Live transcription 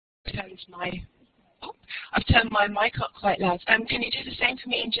I've turned my mic up quite loud. Can you do the same for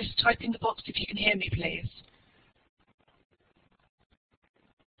me and just type in the box if you can hear me, please?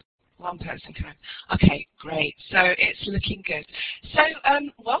 One person can. Okay, great. So it's looking good. So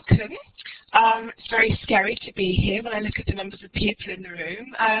welcome. It's very scary to be here when I look at the numbers of people in the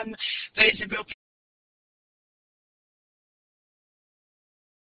room, but it's a real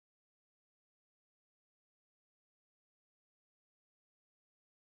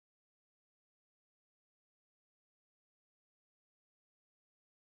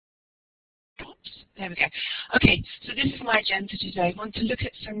There we go. Okay, so this is my agenda today. I want to look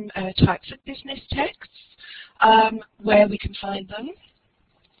at some types of business texts, where we can find them,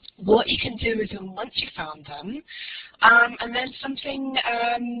 what you can do with them once you found them, and then something,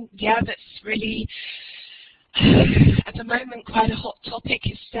 that's really, at the moment, quite a hot topic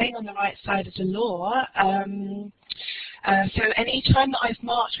is staying on the right side of the law. So any time that I've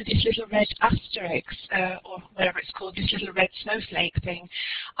marked with this little red asterisk, or whatever it's called, this little red snowflake thing,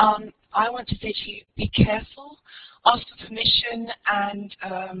 I want to say to you, be careful, ask for permission, and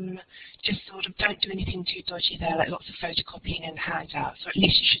just sort of don't do anything too dodgy there, like lots of photocopying and handouts. So at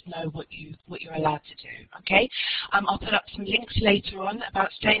least you should know what you're allowed to do. Okay? I'll put up some links later on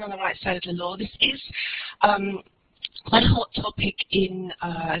about staying on the right side of the law. This is quite a hot topic in,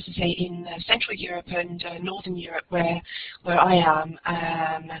 as I say, in Central Europe and Northern Europe, where I am,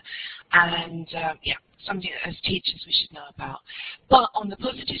 something that as teachers we should know about. But on the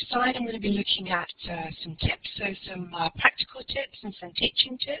positive side, I'm going to be looking at some tips, so some practical tips and some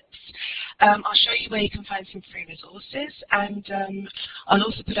teaching tips. I'll show you where you can find some free resources, and I'll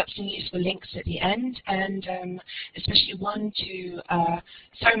also put up some useful links at the end, and especially one to,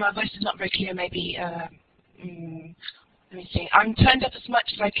 sorry, my voice is not very clear, maybe, let me see. I'm turned up as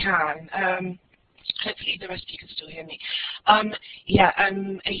much as I can. Hopefully the rest of you can still hear me.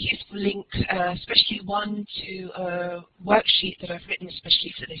 A useful link, especially one to a worksheet that I've written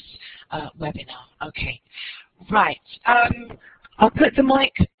especially for this webinar. Okay, right. I'll put the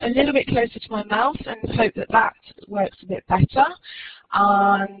mic a little bit closer to my mouth and hope that that works a bit better.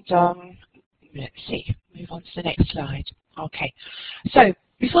 And let's see, move on to the next slide. Okay, so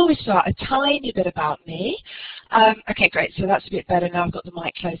before we start, a tiny bit about me. Okay, great, so that's a bit better now. I've got the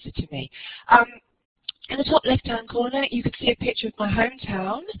mic closer to me. In the top left-hand corner, you can see a picture of my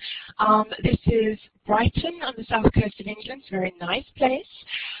hometown. This is Brighton on the south coast of England. It's a very nice place.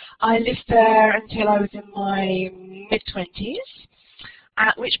 I lived there until I was in my mid-20s,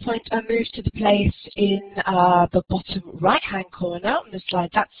 at which point I moved to the place in the bottom right-hand corner on the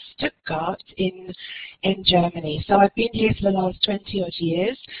slide. That's Stuttgart in Germany. So I've been here for the last 20-odd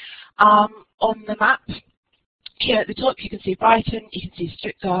years. On the map, here at the top, you can see Brighton, you can see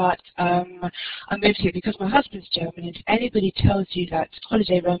Stuttgart. I moved here because my husband's German, and if anybody tells you that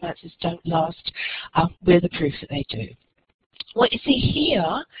holiday romances don't last, we're the proof that they do. What you see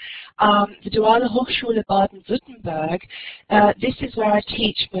here, the Duale Hochschule Baden-Württemberg, this is where I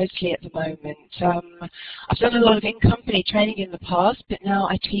teach mostly at the moment. I've done a lot of in-company training in the past, but now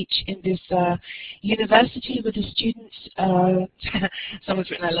I teach in this university where the students,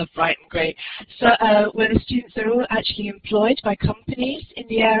 someone's written I love Brighton, great, so where the students are all actually employed by companies in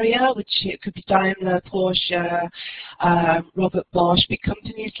the area, which it could be Daimler, Porsche, Robert Bosch, big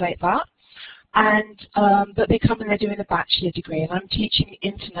companies like that. And but they come and they're doing a bachelor degree, and I'm teaching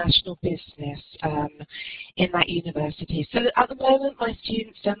international business in that university. So at the moment, my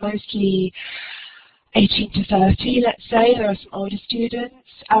students are mostly 18 to 30, let's say. There are some older students,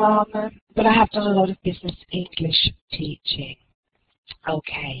 but I have done a lot of business English teaching.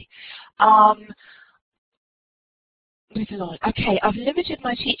 Okay. Moving on. Okay, I've limited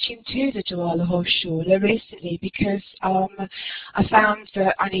my teaching to the Duale Hochschule recently because I found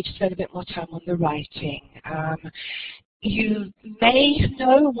that I need to spend a bit more time on the writing. You may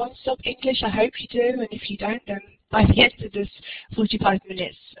know One Stop English, I hope you do, and if you don't, then by the end of this 45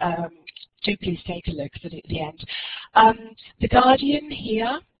 minutes, do please take a look at the end. The Guardian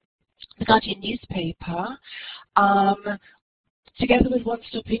here, the Guardian newspaper, together with One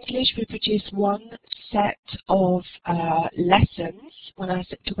Stop English, we produce one set of lessons. When I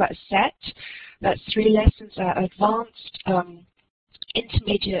talk about a set, that's 3 lessons at advanced,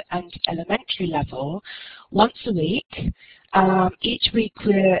 intermediate and elementary level, once a week. Each week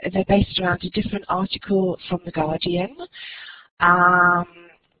they're based around a different article from The Guardian.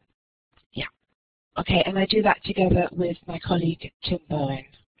 Okay, and I do that together with my colleague Tim Bowen.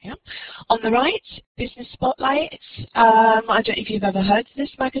 Yeah. On the right, Business Spotlight. I don't know if you've ever heard of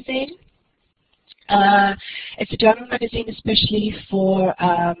this magazine. It's a German magazine especially for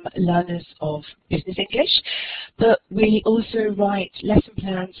learners of business English, but we also write lesson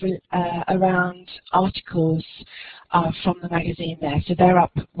plans around articles from the magazine there. So they're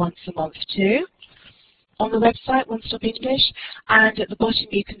up once a month too on the website, One Stop English, and at the bottom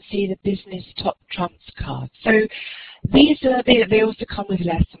you can see the business top trumps card. So these are they also come with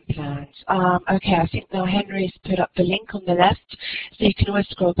lesson plans. Okay, I think now Henry's put up the link on the left, so you can always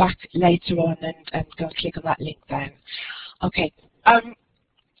scroll back later on and go and click on that link then. Okay, I'm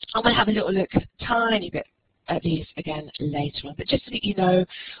going to have a little look, tiny bit at these again later on, but just so that you know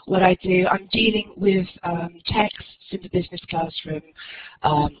what I do, I'm dealing with texts in the business classroom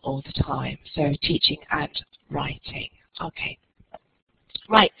all the time, so teaching and writing. Okay,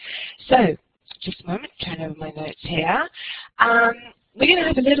 right, so just a moment, turn over my notes here. We're going to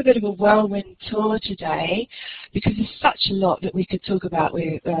have a little bit of a whirlwind tour today because there's such a lot that we could talk about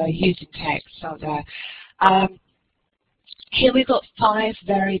with using text, aren't there? Here we've got 5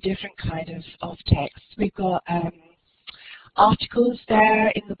 very different kind of texts. We've got articles there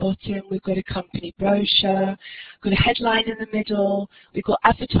in the bottom, we've got a company brochure, we've got a headline in the middle, we've got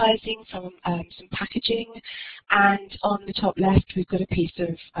advertising from some packaging, and on the top left we've got a piece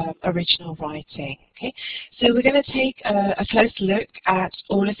of original writing. Okay, so we're going to take a close look at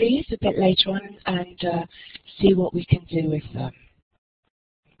all of these a bit later on and see what we can do with them.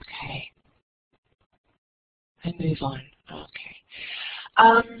 Okay, and move on.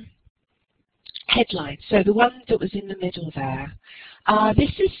 Okay. Headline, so the one that was in the middle there.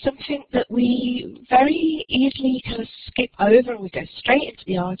 This is something that we very easily kind of skip over and we go straight into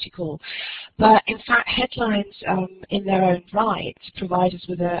the article. But in fact, headlines in their own right provide us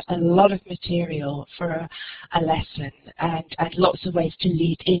with a lot of material for a lesson and lots of ways to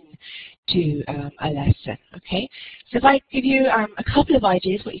lead in to a lesson. Okay, so if I give you a couple of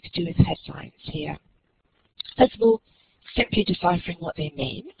ideas what you could do with headlines here. First of all, simply deciphering what they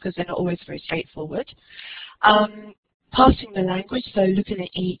mean, because they're not always very straightforward. Parsing the language, so looking at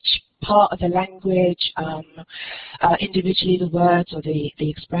each part of the language, individually the words or the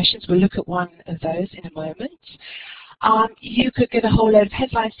expressions. We'll look at one of those in a moment. You could get a whole load of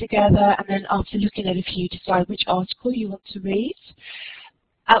headlines together, and then after looking at a few, decide which article you want to read.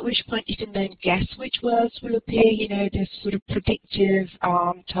 At which point you can then guess which words will appear, you know, this sort of predictive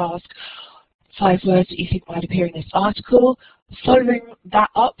task. 5 words that you think might appear in this article, following that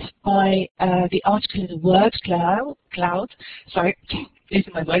up by the article in the word cloud. Sorry,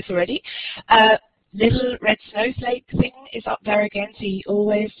 losing my voice already. Little red snowflake thing is up there again, so you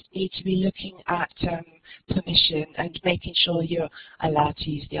always need to be looking at permission and making sure you're allowed to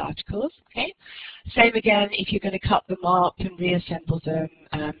use the articles. Okay. Same again if you're going to cut them up and reassemble them.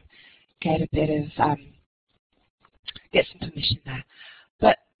 Get a bit of get some permission there.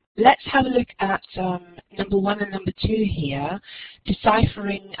 But let's have a look at number 1 and number 2 here,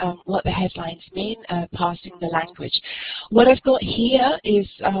 deciphering what the headlines mean, parsing the language. What I've got here is,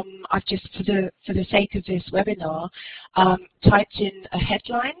 I've just, for the sake of this webinar, typed in a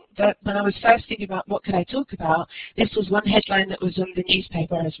headline. But when I was first thinking about what could I talk about, this was one headline that was on the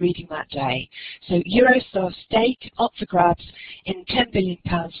newspaper I was reading that day. So Eurostar stake up for grabs in £10 billion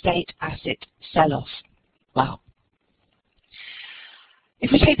state asset sell-off. Wow.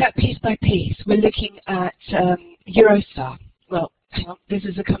 If we take that piece by piece, we're looking at Eurostar. Well, hang on, this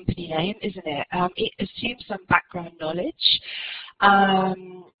is a company name, isn't it? It assumes some background knowledge.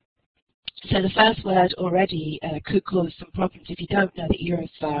 So the first word already could cause some problems if you don't know that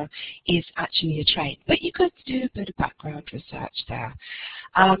Eurostar is actually a train. But you could do a bit of background research there.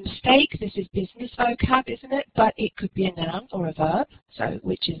 Stake, this is business vocab, isn't it? But it could be a noun or a verb. So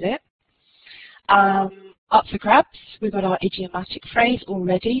which is it? Up for grabs, we've got our idiomatic phrase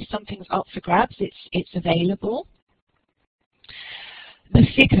already. Something's up for grabs, it's available. The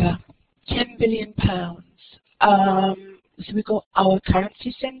figure, £10 billion. So we've got our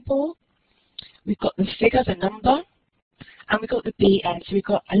currency symbol, we've got the figure, the number, and we've got the BN. So we've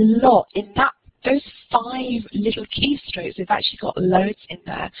got a lot in that. Those 5 little keystrokes, we've actually got loads in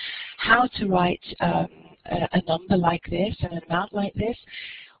there. How to write a number like this and an amount like this.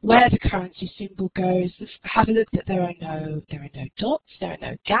 Where the currency symbol goes, have a look that there are no dots, there are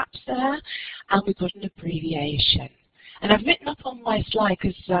no gaps there, and we've got an abbreviation. And I've written up on my slide,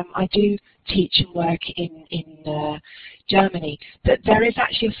 because I do teach and work in Germany, that there is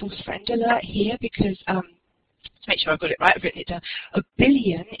actually a false friend alert here, because to make sure I've got it right, I've written it down. A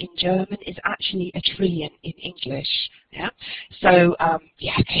billion in German is actually a trillion in English. Yeah. So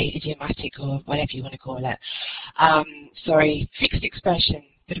yeah, okay, idiomatic or whatever you want to call it. Sorry, fixed expression.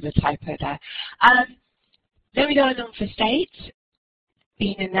 Bit of a typo there. Then we go on for state.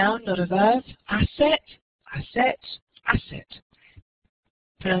 being a noun, not a verb. Asset, asset, asset.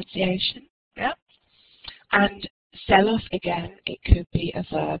 Pronunciation, yeah. And sell-off, again, it could be a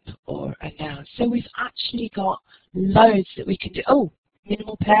verb or a noun. So we've actually got loads that we can do. Oh,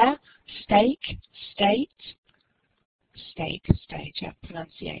 minimal pair, steak, state, steak, state, yeah,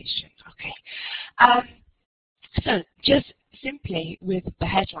 pronunciation, okay. So just simply with the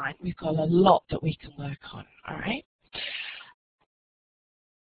headline, we've got a lot that we can work on, all right?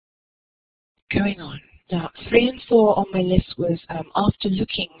 Going on. Now, 3 and 4 on my list was after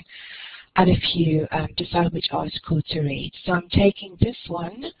looking at a few, decide which article to read. So I'm taking this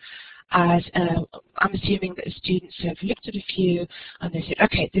one as, I'm assuming that the students have looked at a few and they said,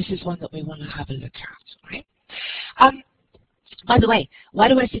 okay, this is one that we want to have a look at, right? By the way, why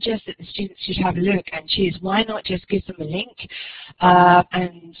do I suggest that the students should have a look and choose? Why not just give them a link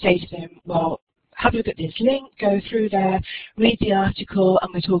and say to them, well, have a look at this link, go through there, read the article, and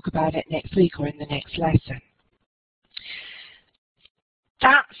we'll talk about it next week or in the next lesson.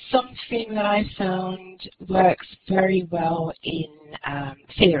 That's something that I found works very well in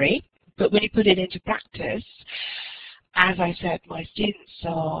theory, but when you put it into practice, as I said, my students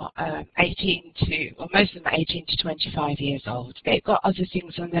are 18 to, well, most of them are 18 to 25 years old. They've got other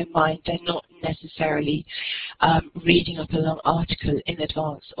things on their mind. They're not necessarily reading up a long article in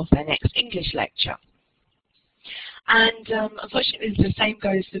advance of their next English lecture. And unfortunately, the same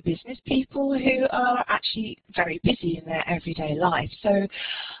goes for business people who are actually very busy in their everyday life. So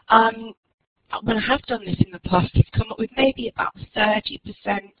when I have done this in the past, I've come up with maybe about 30%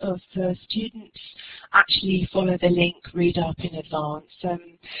 of the students actually follow the link, read up in advance.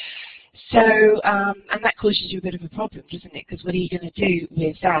 And that causes you a bit of a problem, doesn't it? Because what are you going to do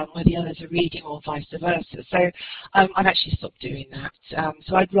with them where the others are reading or vice versa? So I've actually stopped doing that.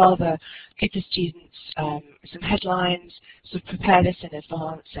 So I'd rather give the students some headlines, sort of prepare this in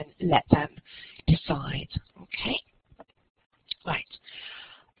advance and let them decide. Okay? Right.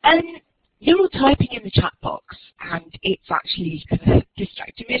 You're all typing in the chat box, and it's actually kind of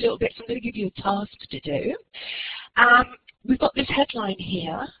distracting me a little bit, so I'm going to give you a task to do. We've got this headline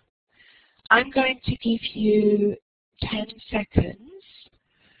here. I'm going to give you 10 seconds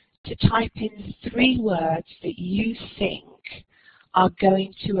to type in 3 words that you think are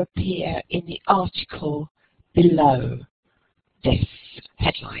going to appear in the article below this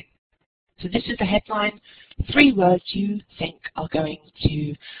headline. So this is the headline, 3 words you think are going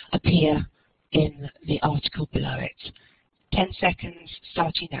to appear in the article below it. 10 seconds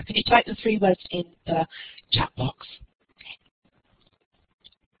starting now. Can you type the 3 words in the chat box?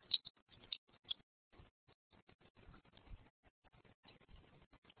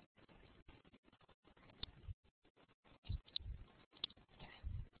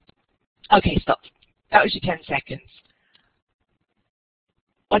 Okay, stop. That was your 10 seconds.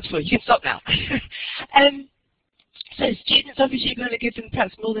 Wonderful, you can stop now. So students obviously are going to give them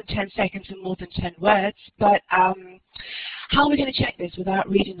perhaps more than 10 seconds and more than 10 words, but how are we going to check this without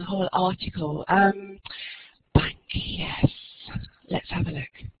reading the whole article? Bank, yes. Let's have a look.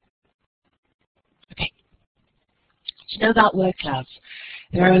 Okay. Do you know about word clouds?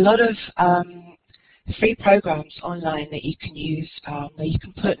 There are a lot of free programs online that you can use where you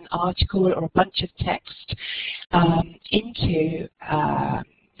can put an article or a bunch of text into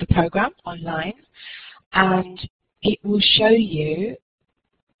the program online, and it will show you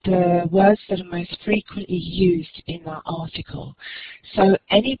the words that are most frequently used in that article. So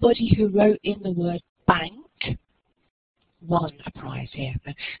anybody who wrote in the word bank won a prize here,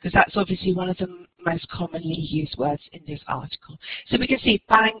 because that's obviously one of the most commonly used words in this article. So we can see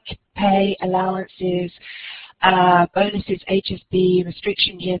bank, pay, allowances, bonuses, HSB,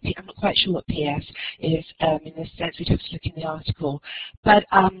 restriction year. I'm not quite sure what PS is in this sense. We'd have to look in the article. But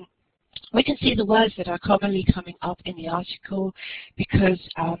we can see the words that are commonly coming up in the article because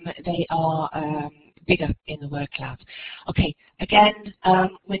they are bigger in the word cloud. Okay, again,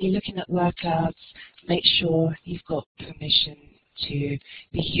 when you're looking at word clouds, make sure you've got permission to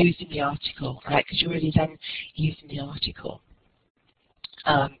be using the article, right? Because you're already then using the article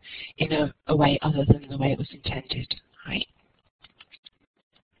in a way other than the way it was intended, right?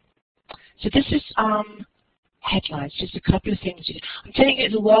 So this is headlines, just a couple of things. I'm telling you,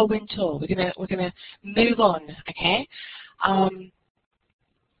 it's a whirlwind tour. We're gonna move on, okay?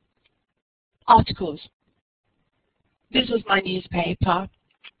 Articles. This was my newspaper.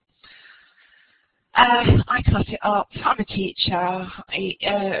 I cut it up. I'm a teacher,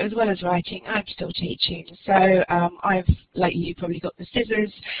 as well as writing. I'm still teaching, so I've, like you, probably got the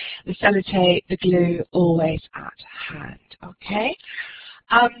scissors, the sellotape, the glue, always at hand. Okay.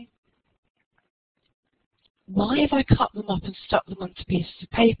 Why have I cut them up and stuck them onto pieces of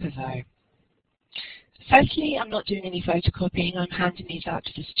paper though? Firstly, I'm not doing any photocopying, I'm handing these out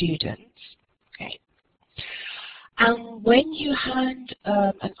to the students. Okay. And when you hand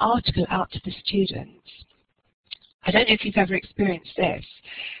an article out to the students, I don't know if you've ever experienced this,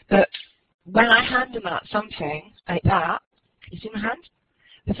 but when I hand them out something like that, can you see my hand?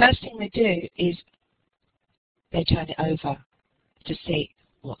 The first thing they do is they turn it over to see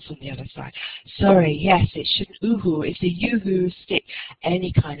what's on the other side. Sorry, yes, it shouldn't ooh-hoo, it's a yoo-hoo stick.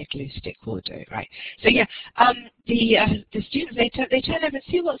 Any kind of glue stick will do, right? So yeah, the students, they turn over and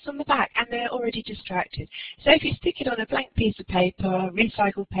see what's on the back, and they're already distracted. So if you stick it on a blank piece of paper,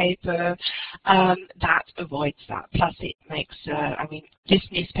 recycled paper, that avoids that. Plus it makes, I mean, this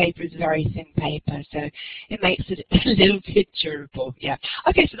newspaper is very thin paper, so it makes it a little bit durable, yeah.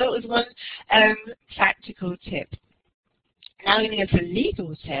 Okay, so that was one practical tip. Now I'm going to go for a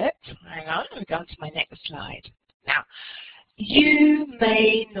legal tip. Hang on, we're going to my next slide. Now, you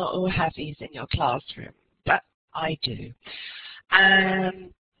may not all have these in your classroom, but I do.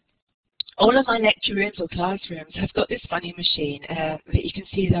 All of my lecture rooms or classrooms have got this funny machine that you can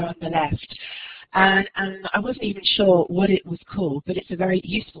see there on the left. And I wasn't even sure what it was called, but it's a very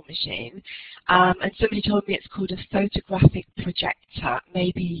useful machine. And somebody told me it's called a photographic projector.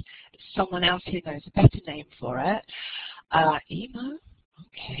 Maybe someone else here knows a better name for it. Emo?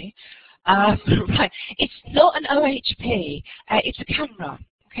 Okay. Right. It's not an OHP. It's a camera.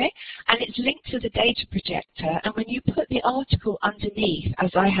 Okay, and it's linked to the data projector, and when you put the article underneath,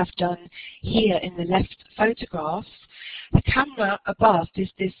 as I have done here in the left photograph, the camera above, this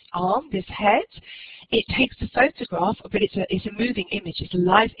arm, this head, it takes the photograph, but it's a moving image, it's a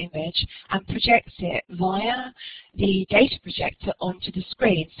live image, and projects it via the data projector onto the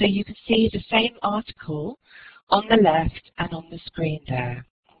screen. So you can see the same article on the left and on the screen there.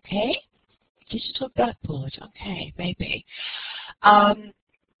 Okay, digital blackboard. Okay, maybe.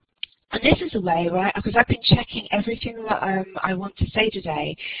 And this is a way, right, because I've been checking everything that I want to say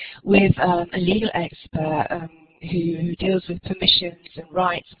today with a legal expert who deals with permissions and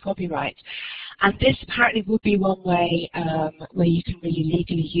rights and copyright. And this apparently would be one way where you can really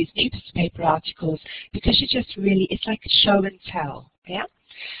legally use newspaper articles, because you just really, it's like a show and tell, yeah?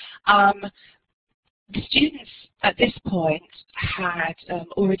 The students at this point had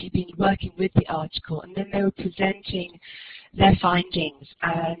already been working with the article, and then they were presenting their findings,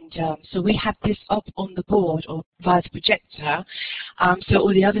 and so we had this up on the board or via the projector, so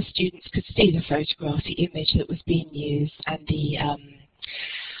all the other students could see the photograph, the image that was being used, and the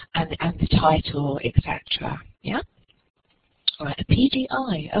title, etc. Yeah. All right, a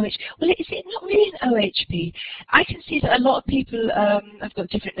PDI, OH. Well, is it not really an OHP? I can see that a lot of people have got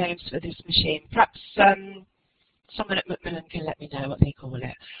different names for this machine. Perhaps someone at Macmillan can let me know what they call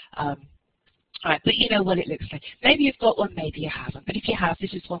it. All right, but you know what it looks like. Maybe you've got one, maybe you haven't. But if you have,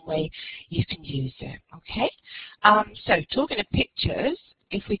 this is one way you can use it, okay? So talking of pictures,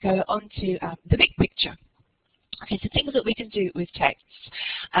 if we go on to the big picture. Okay, so things that we can do with texts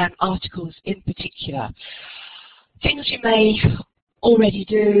and articles in particular. Things you may already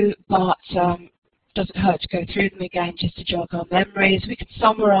do, but doesn't hurt to go through them again just to jog our memories. We can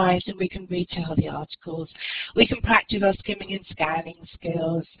summarize and we can retell the articles. We can practice our skimming and scanning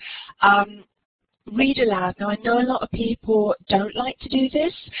skills. Read aloud. Now, I know a lot of people don't like to do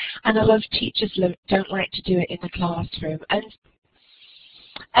this, and a lot of teachers don't like to do it in the classroom. And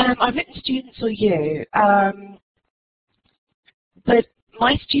I've written students or you, but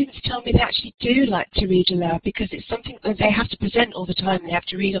my students tell me they actually do like to read aloud because it's something that they have to present all the time. They have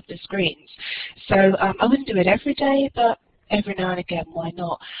to read off the screens. So I wouldn't do it every day, but every now and again, why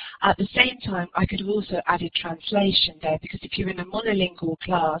not? At the same time, I could have also added translation there, because if you're in a monolingual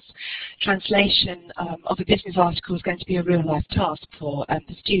class, translation of a business article is going to be a real-life task for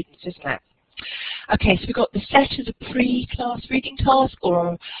the students, isn't it? Okay, so we've got the set as a pre-class reading task,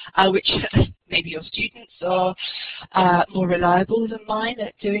 or which maybe your students are more reliable than mine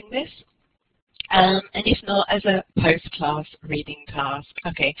at doing this. And if not, as a post-class reading task.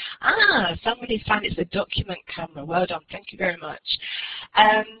 Okay. Somebody's found it's a document camera. Well done. Thank you very much.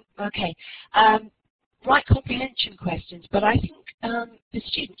 Okay. Write comprehension questions, but I think the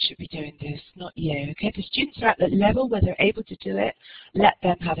students should be doing this, not you. Okay. If the students are at that level where they're able to do it, let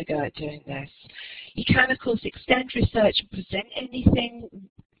them have a go at doing this. You can, of course, extend research and present anything.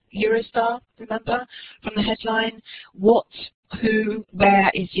 Eurostar, remember, from the headline. What, who,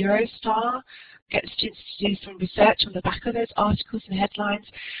 where is Eurostar? Get the students to do some research on the back of those articles and headlines,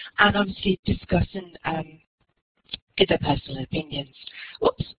 and obviously discuss and give their personal opinions.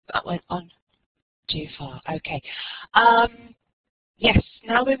 Whoops, that went on too far. Okay. Yes,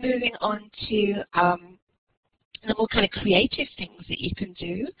 now we're moving on to and the more kind of creative things that you can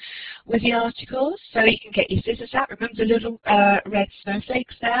do with the articles. So you can get your scissors out. Remember the little red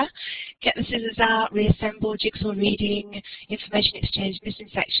snowflakes there? Get the scissors out, reassemble, jigsaw reading, information exchange, missing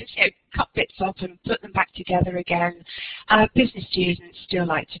sections, cut bits up and put them back together again. Business students still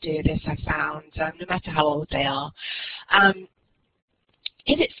like to do this, I've found, no matter how old they are.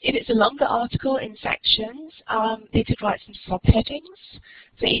 If it's a longer article in sections, they could write some subheadings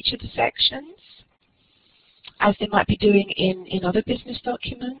for each of the sections, as they might be doing in other business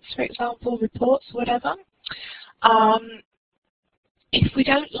documents, for example, reports, whatever. If we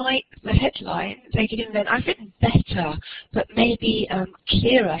don't like the headlines, they can invent, I've written better, but maybe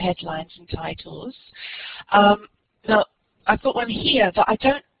clearer headlines and titles. Now, I've got one here, but I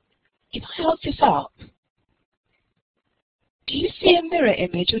don't, if I hold this up, do you see a mirror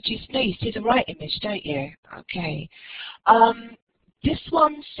image, or do you, no, you see the right image, don't you? Okay. This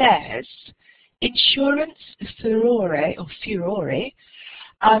one says, Insurance Furore, or Furore,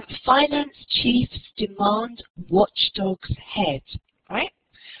 Finance Chiefs Demand Watchdog's Head, right?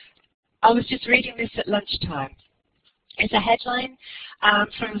 I was just reading this at lunchtime. It's a headline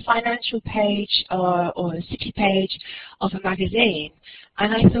from the financial page or the city page of a magazine.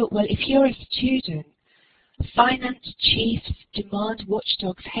 And I thought, well, if you're a student, Finance Chiefs Demand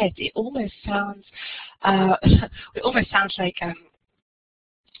Watchdog's Head, it almost sounds like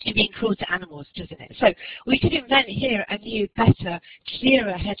you're being cruel to animals, doesn't it? So we could invent here a new, better,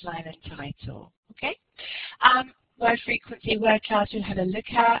 clearer headline and title. Okay. Word frequency, word clouds we'll have a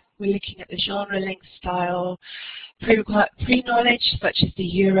look at. We're looking at the genre, length, style, pre-knowledge, such as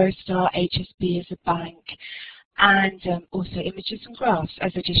the Eurostar, HSB as a bank, and also images and graphs,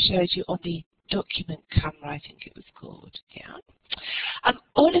 as I just showed you on the document camera, I think it was called. Yeah.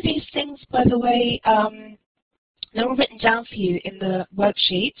 All of these things, by the way, they're all written down for you in the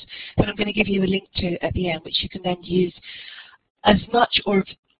worksheet that I'm going to give you a link to at the end, which you can then use as much or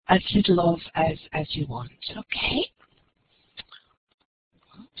as little of as you want. Okay.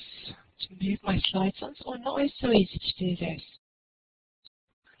 Oops. To move my slides on. Oh, not always so easy to do this.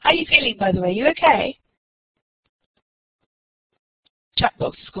 How are you feeling, by the way? You okay? Chat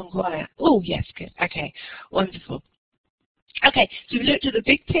box has gone quiet. Oh, yes, good. Okay, wonderful. Okay, so we looked at the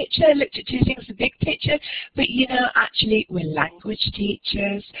big picture, looked at two things, the big picture, but you know, actually we're language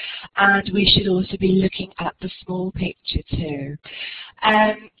teachers and we should also be looking at the small picture too.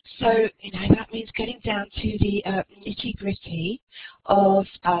 So, you know, that means getting down to the nitty-gritty of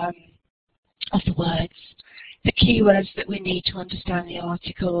the words, the keywords that we need to understand the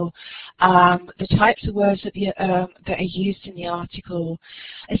article, the types of words that are used in the article.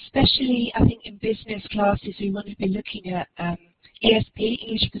 Especially, I think, in business classes, we want to be looking at ESP,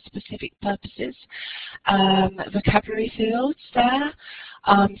 English for Specific Purposes, vocabulary fields there.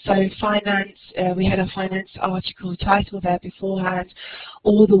 So finance, we had a finance article title there beforehand.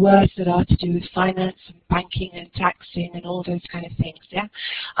 All the words that are to do with finance and banking and taxing and all those kind of things, yeah?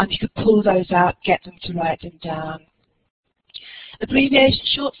 You could pull those out, get them to write them down. Abbreviations,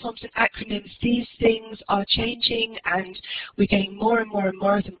 short forms and acronyms, these things are changing and we're getting more and more and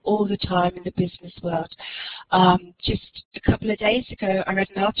more of them all the time in the business world. Just a couple of days ago, I read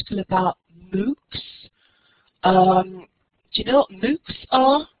an article about MOOCs. Do you know what MOOCs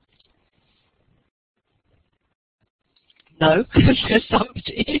are? No, there's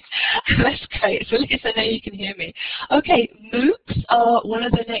somebody. That's great, so at least I know you can hear me. Okay, MOOCs are one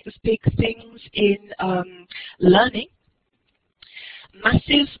of the next big things in learning.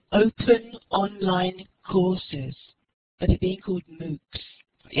 Massive open online courses, but they're being called MOOCs.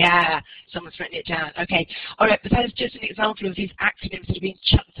 Yeah, someone's written it down. Okay, all right, but that's just an example of these acronyms that are being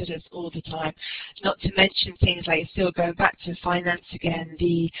chucked at us all the time. Not to mention things like, still going back to finance again,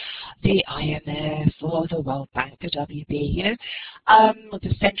 the IMF or the World Bank, the WB, you know, or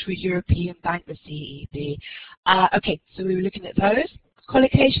the Central European Bank, the CEB. Okay, so we were looking at those.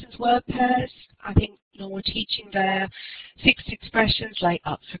 Collocations, word pairs, I think normal teaching there. Fixed expressions like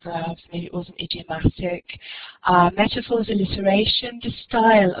up for grabs, maybe it wasn't idiomatic. Metaphors, alliteration, the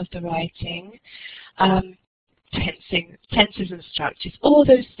style of the writing, tenses and structures, all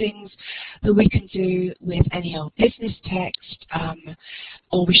those things that we can do with any old business text,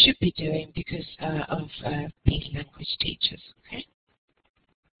 or we should be doing because of being language teachers. Okay.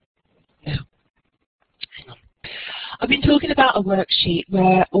 Now, hang on. I've been talking about a worksheet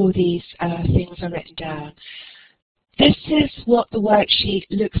where all these things are written down. This is what the worksheet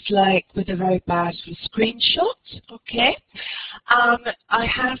looks like with a very bad screenshot, okay? I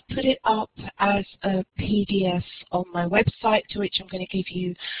have put it up as a PDF on my website, to which I'm going to give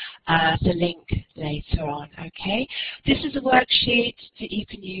you the link later on, okay? This is a worksheet that you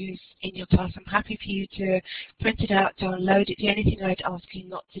can use in your class. I'm happy for you to print it out, download it. The only thing I'd ask you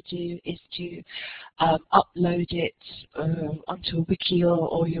not to do is to upload it onto a wiki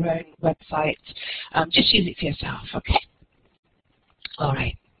or your own website. Just use it for yourself, okay? All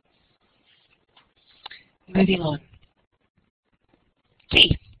right. Moving on.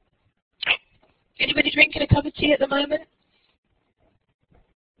 Tea. Anybody drinking a cup of tea at the moment?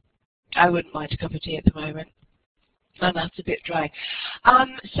 I wouldn't mind a cup of tea at the moment. My mouth's a bit dry.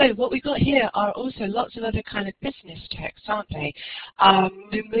 So what we've got here are also lots of other kind of business texts, aren't they?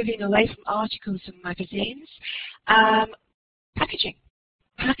 We're moving away from articles and magazines. Packaging.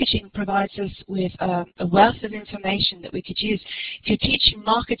 Packaging provides us with a wealth of information that we could use. If you're teaching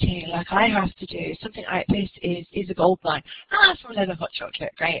marketing, like I have to do, something like this is a goldmine. Ah, some leather hot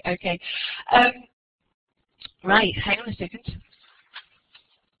chocolate, great, okay. Right, hang on a second.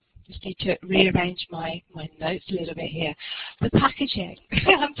 Just need to rearrange my notes a little bit here. The packaging.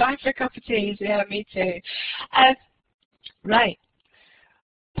 I'm time for a cup of tea. Yeah, me too. Right.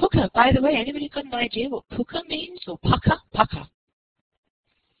 Pucker, by the way, anybody got an idea what pucker means, or pucker? Pucker.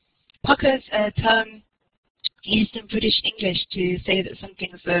 Pucker's a term used in British English to say that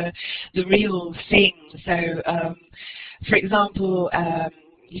something's the real thing. So, for example,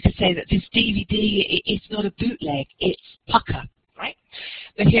 you could say that this DVD is not a bootleg, it's pucker, right?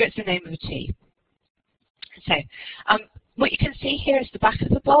 But here it's the name of a tea. So, what you can see here is the back of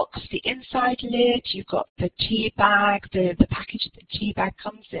the box, the inside lid, you've got the tea bag, the package that the tea bag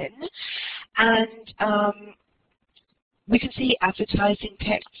comes in, and we can see advertising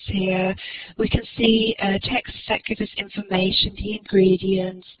texts here. We can see texts that give us information, the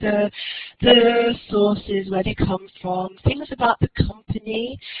ingredients, the sources, where they come from, things about the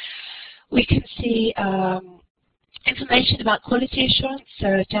company. We can see information about quality assurance.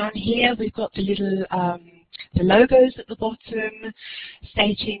 So down here we've got the little the logos at the bottom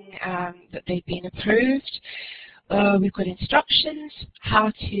stating that they've been approved. We've got instructions, how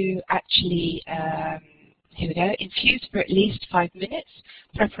to actually here we go, infuse for at least 5 minutes,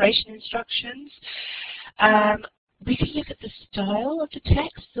 preparation instructions. We can look at the style of the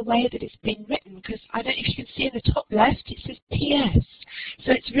text, the way that it's been written, because I don't know if you can see in the top left, it says PS.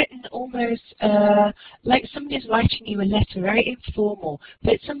 So it's written almost like somebody's writing you a letter, very informal,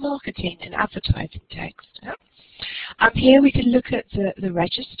 but it's a marketing and advertising text. Yeah? Here we can look at the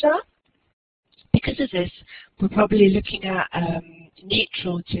register. Because of this, we're probably looking at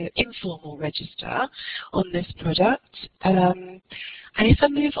neutral to informal register on this product. And if I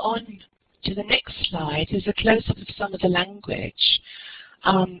move on to the next slide, there's a close-up of some of the language.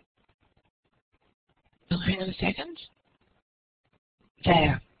 Oh, hang on a second.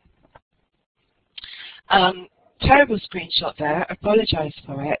 There. Terrible screenshot there, apologise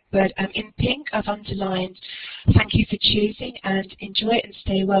for it, but in pink I've underlined thank you for choosing and enjoy it and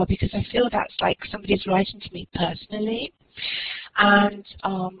stay well, because I feel that's like somebody's writing to me personally. And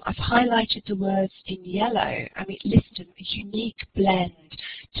I've highlighted the words in yellow. I mean, listen to them, a unique blend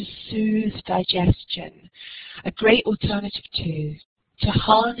to soothe digestion, a great alternative to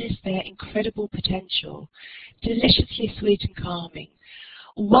harness their incredible potential, deliciously sweet and calming,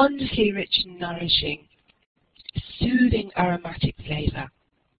 wonderfully rich and nourishing, soothing aromatic flavor.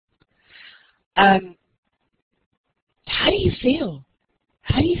 How do you feel?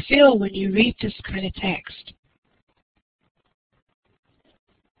 How do you feel when you read this kind of text?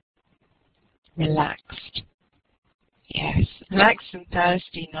 Relaxed. Yes, relaxed and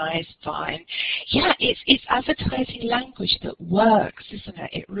thirsty, nice, fine. Yeah, it's advertising language that works, isn't it?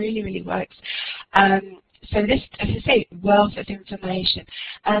 It really, really works. So this, as I say, wealth of information.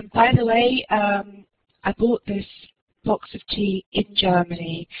 By the way, I bought this box of tea in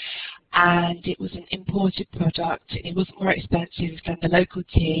Germany, and it was an imported product. It was more expensive than the local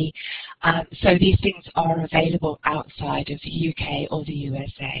tea. So these things are available outside of the UK or the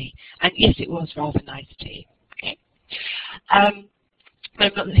USA. And yes, it was rather nice tea. Okay. I'm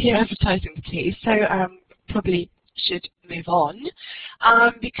not here advertising the tea, so probably should move on,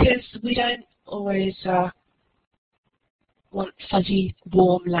 because we don't always want fuzzy,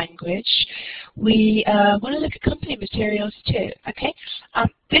 warm language. We want to look at company materials too. Okay,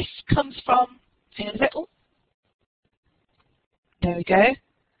 this comes from, hang on a bit, there we go.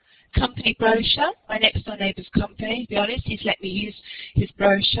 Company brochure, my next door neighbour's company. To be honest, he's let me use his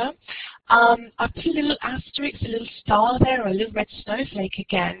brochure. I put a little asterisk, a little star there, or a little red snowflake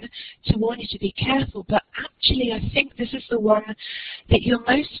again, to warn you to be careful. But actually, I think this is the one that you're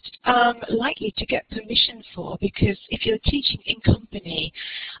most likely to get permission for, because if you're teaching in company,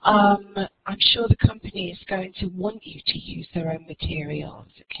 I'm sure the company is going to want you to use their own materials,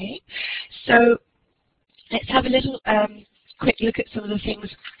 okay? So let's have a little quick look at some of the things,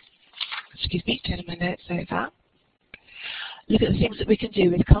 excuse me, turning my notes over. Look at the things that we can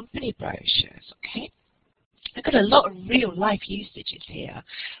do with company brochures, okay? I've got a lot of real-life usages here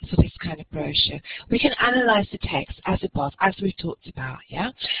for this kind of brochure. We can analyze the text as above, as we've talked about,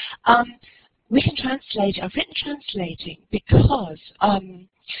 yeah? We can translate. I've written translating because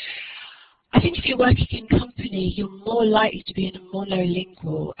I think if you're working in company, you're more likely to be in a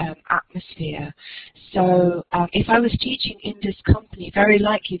monolingual atmosphere. So if I was teaching in this company, very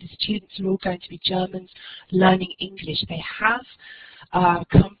likely the students are all going to be Germans learning English. They have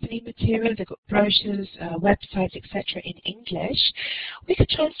company material, they've got brochures, websites, etc. in English. We could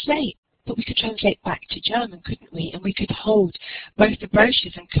translate, but we could translate back to German, couldn't we? And we could hold both the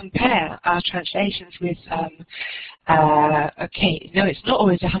brochures and compare our translations with, okay, no, it's not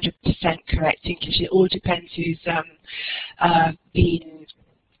always 100% correct English. It all depends who's been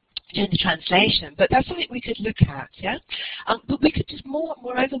doing the translation, but that's something we could look at, yeah? But we could just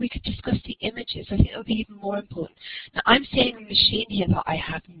moreover, we could discuss the images. I think it would be even more important. Now, I'm seeing a machine here that I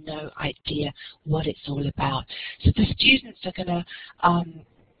have no idea what it's all about. So the students are going to,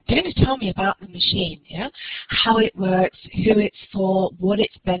 they're going to tell me about the machine, yeah? How it works, who it's for, what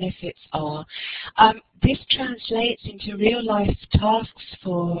its benefits are. This translates into real-life tasks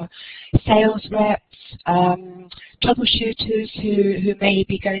for sales reps, troubleshooters who may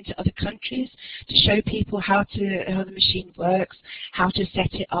be going to other countries to show people how the machine works, how to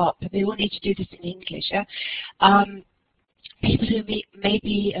set it up. They all need to do this in English. Yeah? People who may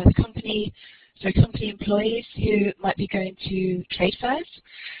be company employees who might be going to trade fairs,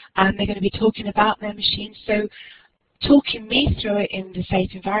 and they're going to be talking about their machines. So talking me through it in the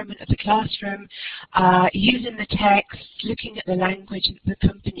safe environment of the classroom, using the text, looking at the language that the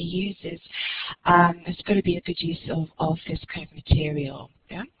company uses, it's got to be a good use of this kind of material.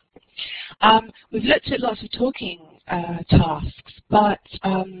 Yeah? We've looked at lots of talking tasks, but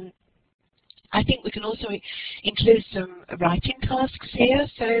I think we can also include some writing tasks here.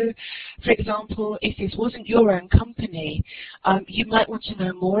 So, for example, if this wasn't your own company, you might want to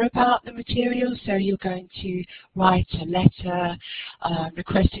know more about the material. So you're going to write a letter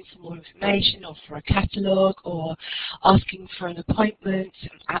requesting for more information, or for a catalogue, or asking for an appointment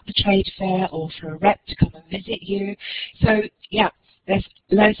at the trade fair, or for a rep to come and visit you. So, yeah, there's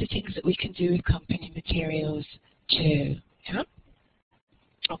loads of things that we can do with company materials too. Yeah?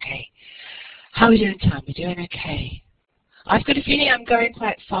 Okay. How are we doing time? We're doing okay. I've got a feeling I'm going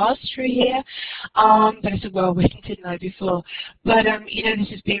quite fast through here, but I said, well, we didn't know before. But, you know,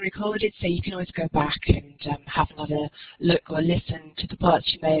 this is being recorded, so you can always go back and have another look or listen to the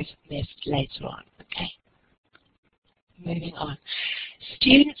parts you may have missed later on. Okay. Moving on.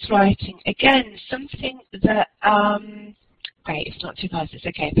 Students writing. Again, something that, great, it's not too fast. It's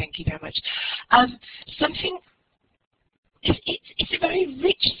okay. Thank you very much. Something. It's a very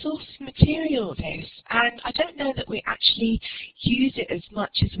rich source of material, this, and I don't know that we actually use it as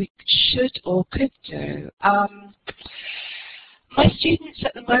much as we should or could do. My students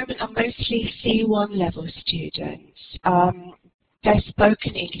at the moment are mostly C1 level students. Their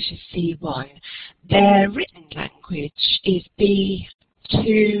spoken English is C1. Their written language is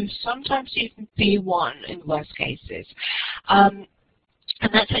B2, sometimes even B1 in worst cases.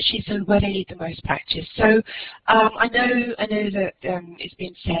 And that's actually sort of where they need the most practice. So I know that it's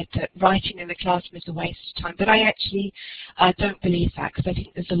been said that writing in the classroom is a waste of time, but I actually don't believe that, because I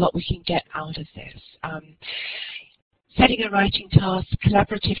think there's a lot we can get out of this. Setting a writing task,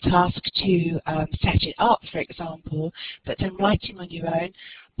 collaborative task to set it up, for example, but then writing on your own,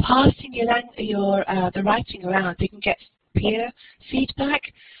 passing the writing around. They can get peer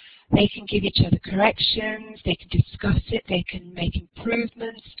feedback. They can give each other corrections, they can discuss it, they can make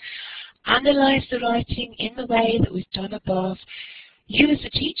improvements, analyze the writing in the way that we've done above. You as a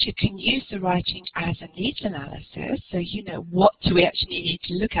teacher can use the writing as a needs analysis, so you know what do we actually need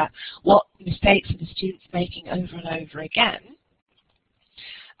to look at, what mistakes are the students making over and over again.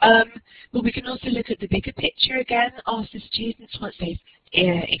 But we can also look at the bigger picture again, ask the students once they've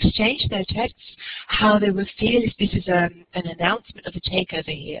exchange their texts, how they would feel if this is an announcement of a takeover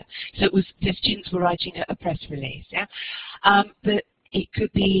here. So it was the students were writing a press release, yeah. But it could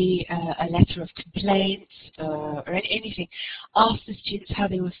be a letter of complaints or anything. Ask the students how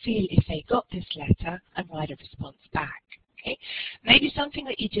they would feel if they got this letter and write a response back. Okay, maybe something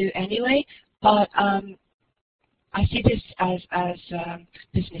that you do anyway, but I see this as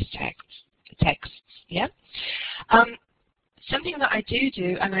business text. texts. Yeah. Something that I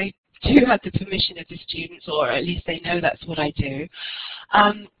do, and I do have the permission of the students, or at least they know that's what I do.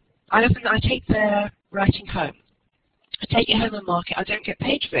 I take their writing home. I take it home and mark it. I don't get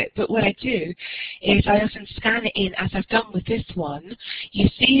paid for it, but what I do is I often scan it in, as I've done with this one. You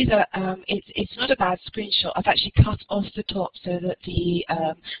see that it's not a bad screenshot. I've actually cut off the top so that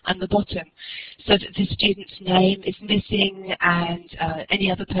and the bottom, so that the student's name is missing and any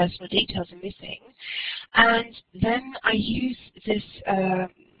other personal details are missing. And then I use this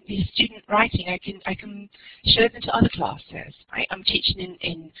student writing. I can show them to other classes. Right? I'm teaching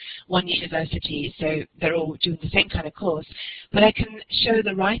in one university, so they're all doing the same kind of course. But I can show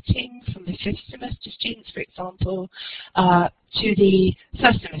the writing from the 5th semester students, for example, to the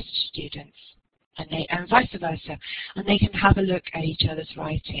 1st semester students, and vice versa. And they can have a look at each other's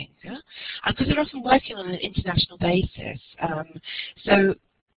writing. Yeah? Because they're often working on an international basis. So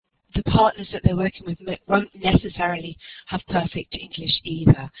the partners that they're working with won't necessarily have perfect English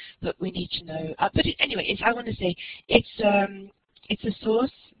either, but we need to know. But anyway, I want to say it's a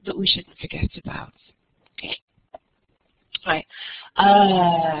source that we shouldn't forget about. Okay. Right.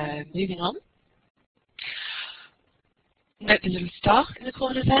 Moving on. Note the little star in the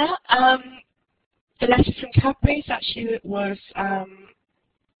corner there. The letter from Cadbury's actually was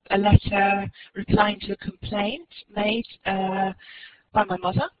a letter replying to a complaint made by my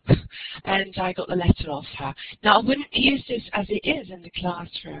mother, and I got the letter off her. Now, I wouldn't use this as it is in the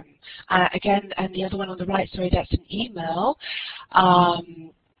classroom. Again, and the other one on the right, sorry, that's an email.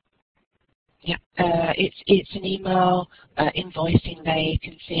 It's an email invoicing, they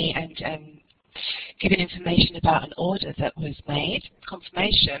can see, and giving information about an order that was made,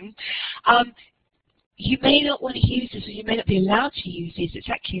 confirmation. You may not want to use this, or you may not be allowed to use these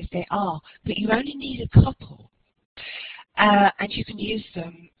exactly as they are, but you only need a couple. And you can use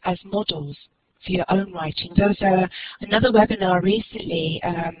them as models for your own writing. There was another webinar recently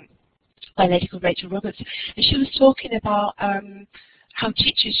by a lady called Rachel Roberts, and she was talking about how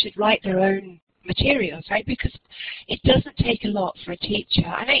teachers should write their own materials, right? Because it doesn't take a lot for a teacher.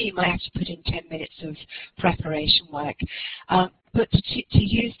 I know you might have to put in 10 minutes of preparation work, but to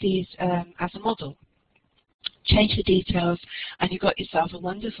use these as a model. Change the details, and you've got yourself a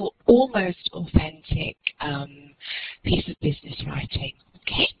wonderful, almost authentic piece of business writing.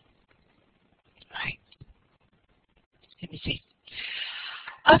 Okay? Right. Let me see.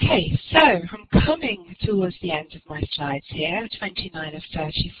 Okay, so I'm coming towards the end of my slides here, 29 of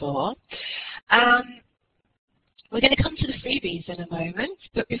 34. We're going to come to the freebies in a moment,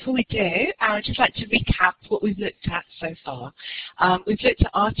 but before we do, I'd just like to recap what we've looked at so far. We've looked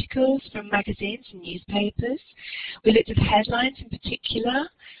at articles from magazines and newspapers. We looked at the headlines in particular.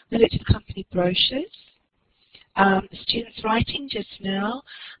 We looked at the company brochures. Students writing just now.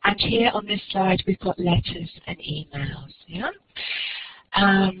 And here on this slide, we've got letters and emails. Yeah?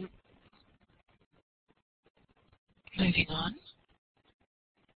 Moving on.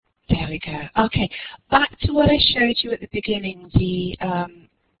 There we go. Okay, back to what I showed you at the beginning, the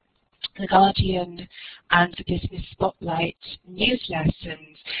Guardian and the Business Spotlight news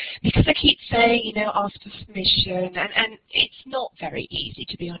lessons. Because I keep saying, you know, ask for permission, and it's not very easy,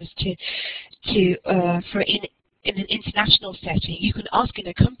 to be honest, for in an international setting. You can ask in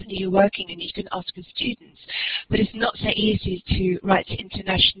a company you're working in, you can ask as students, but it's not so easy to write to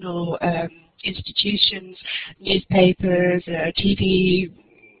international institutions, newspapers, TV,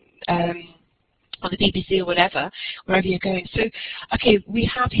 on the BBC or whatever, wherever you're going. So, okay, we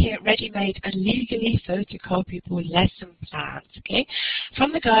have here ready-made and legally photocopiable lesson plans, okay?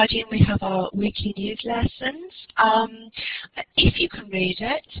 From The Guardian, we have our weekly news lessons. If you can read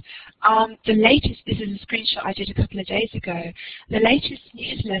it, the latest, this is a screenshot I did a couple of days ago, the latest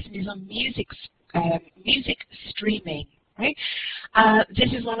news lesson is on music streaming, right?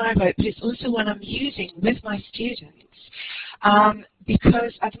 This is one I wrote, but it's also one I'm using with my students.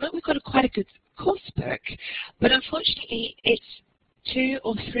 Because at the moment we've got quite a good course book, but unfortunately it's 2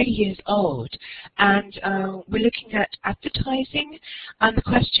 or 3 years old, and we're looking at advertising, and the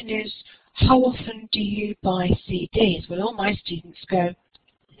question is, how often do you buy CDs? Well, all my students go,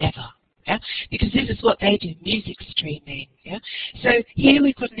 never. Yeah? Because this is what they do, music streaming. Yeah? So here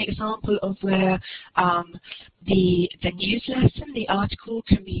we've got an example of where the news lesson, the article,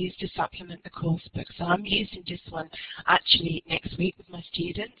 can be used to supplement the course book. So I'm using this one actually next week with my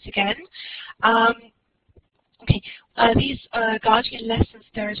students again. Okay, these Guardian lessons,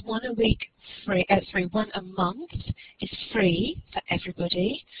 there is one a week free, one a month is free for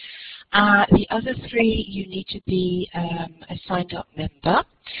everybody. The other 3, you need to be a signed-up member.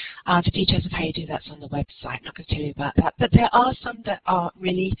 The details of how you do that's on the website. I'm not going to tell you about that. But there are some that are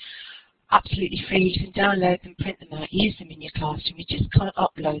really absolutely free. You can download them, print them out, use them in your classroom. You just can't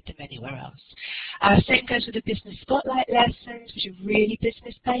upload them anywhere else. Same goes with the Business Spotlight lessons, which are really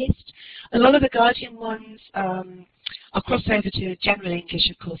business-based. A lot of the Guardian ones are crossover to general English,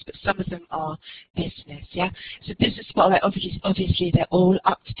 of course, but some of them are business, yeah? So Business Spotlight, obviously they're all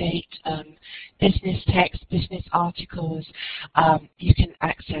up-to-date business text, business articles. You can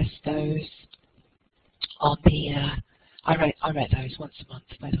access those on the, I write those once a month,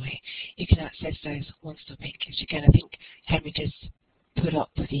 by the way. You can access those One Stop English. Again, I think Henry just put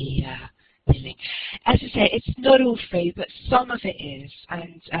up the link. As I say, it's not all free, but some of it is,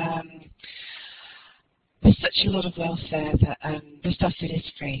 and there's such a lot of wealth there that the stuff that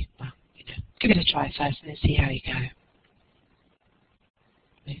is free, well, you know, give it a try first and then see how you go.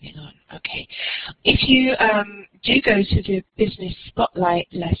 Moving on. Okay. If you do go to the Business Spotlight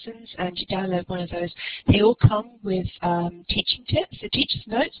lessons and you download one of those, they all come with teaching tips, so teacher's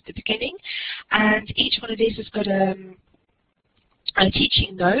notes at the beginning, and each one of these has got a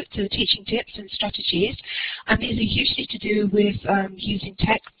teaching note, so teaching tips and strategies, and these are usually to do with using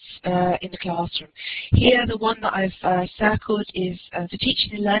texts in the classroom. Here, the one that I've circled is the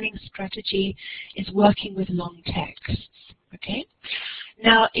teaching and learning strategy is working with long texts. Okay.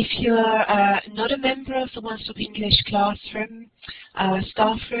 Now, if you're not a member of the One Stop English classroom,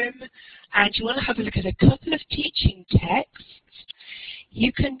 staff room, and you want to have a look at a couple of teaching texts,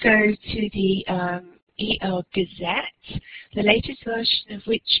 you can go to the EL Gazette, the latest version of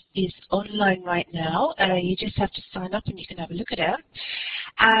which is online right now. You just have to sign up and you can have a look at it.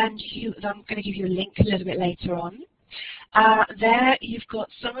 And I'm going to give you a link a little bit later on. There you've got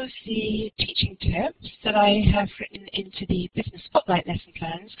some of the teaching tips that I have written into the Business Spotlight lesson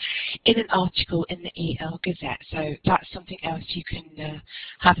plans in an article in the EL Gazette. So that's something else you can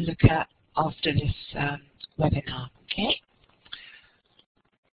have a look at after this webinar. Okay?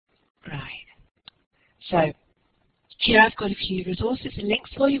 Right. So here I've got a few resources and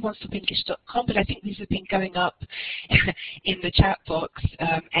links for you, onestopenglish.com, but I think these have been going up in the chat box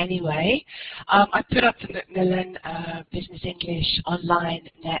anyway. I put up the Macmillan Business English online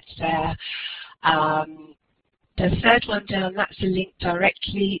net there. The third one down, that's a link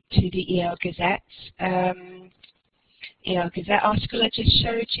directly to the EL Gazette. EL Gazette article I just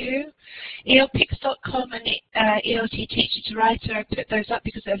showed you. elpix.com and ELT Teacher to Writer, I put those up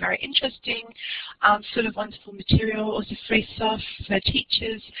because they're very interesting, full of wonderful material, also free stuff for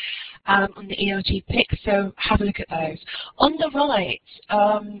teachers on the ELT Pix, so have a look at those. On the right,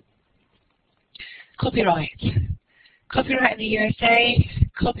 copyright. Copyright in the USA,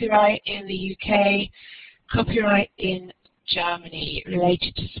 copyright in the UK, copyright in Germany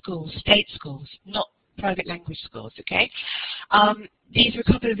related to schools, state schools, not private language schools, okay? These are a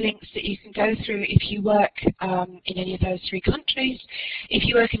couple of links that you can go through if you work in any of those three countries. If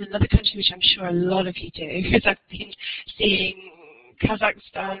you work in another country, which I'm sure a lot of you do, because I've been seeing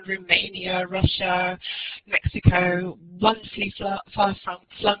Kazakhstan, Romania, Russia, Mexico, wonderfully far-flung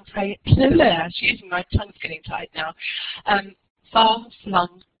excuse me, my tongue's getting tied now,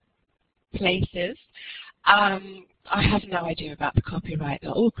 far-flung places. I have no idea about the copyright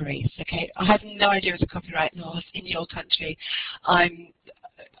law, or Greece, okay? I have no idea of the copyright laws in your country. I'm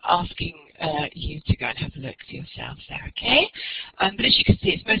asking you to go and have a look for yourselves there, okay? But as you can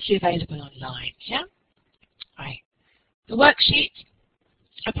see, it's mostly available online, yeah? Right. The worksheet,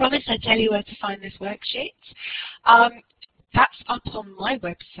 I promise I'd tell you where to find this worksheet. That's up on my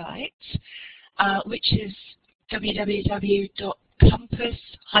website, which is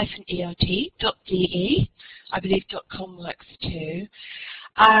www.compass-elt.de. I believe .com works too.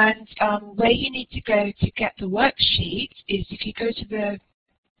 And where you need to go to get the worksheet is if you go to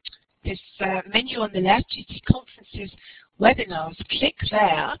this menu on the left, you see Conferences, Webinars, click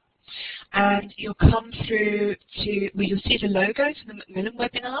there, and you'll come through to where you'll see the logos for the Macmillan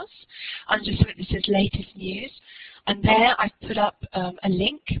webinars under something that says Latest News. And there I've put up a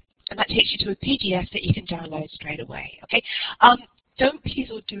link, and that takes you to a PDF that you can download straight away, okay? Don't please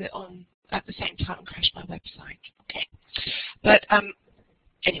all do it on at the same time and crash my website, okay? But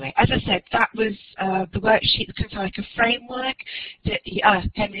anyway, as I said, that was the worksheet, kind of like a framework that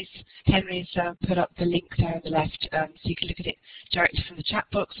Henry's put up the link there on the left, so you can look at it directly from the chat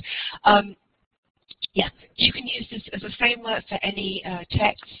box. Yeah, you can use this as a framework for any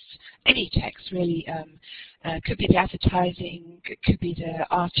text really. Could be the advertising, could be the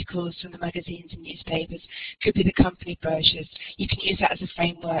articles from the magazines and newspapers, could be the company brochures. You can use that as a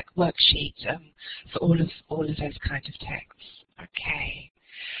framework worksheet for all of those kinds of texts. Okay.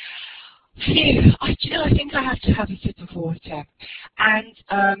 Phew. I think I have to have a sip of water. And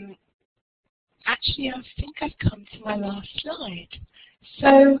actually, I think I've come to my last slide.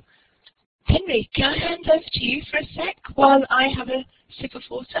 So Henry, can I hand over to you for a sec while I have a sip of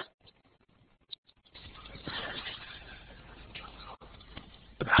water?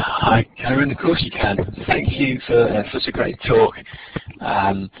 Hi, Karen. Of course you can. Thank you for such a great talk,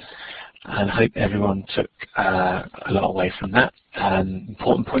 and I hope everyone took a lot away from that.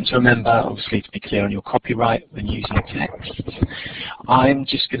 Important point to remember, obviously, to be clear on your copyright when using text. I'm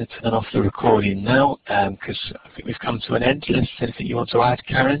just going to turn off the recording now because I think we've come to an end. Unless there's anything you want to add,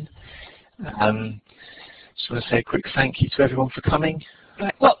 Karen. Just want to say a quick thank you to everyone for coming.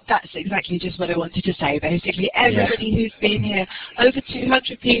 Right. Well, that's exactly just what I wanted to say, basically. Everybody who's been here, over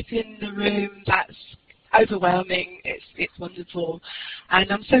 200 people in the room, that's overwhelming. It's wonderful.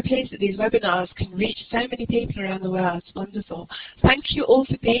 And I'm so pleased that these webinars can reach so many people around the world. It's wonderful. Thank you all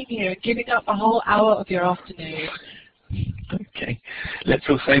for being here and giving up a whole hour of your afternoon. Okay. Let's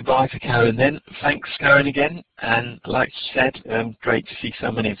all say bye to Karen then. Thanks, Karen, again. And like you said, great to see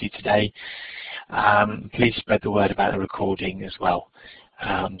so many of you today. Please spread the word about the recording as well.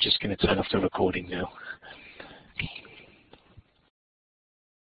 I'm just going to turn off the recording now. Okay.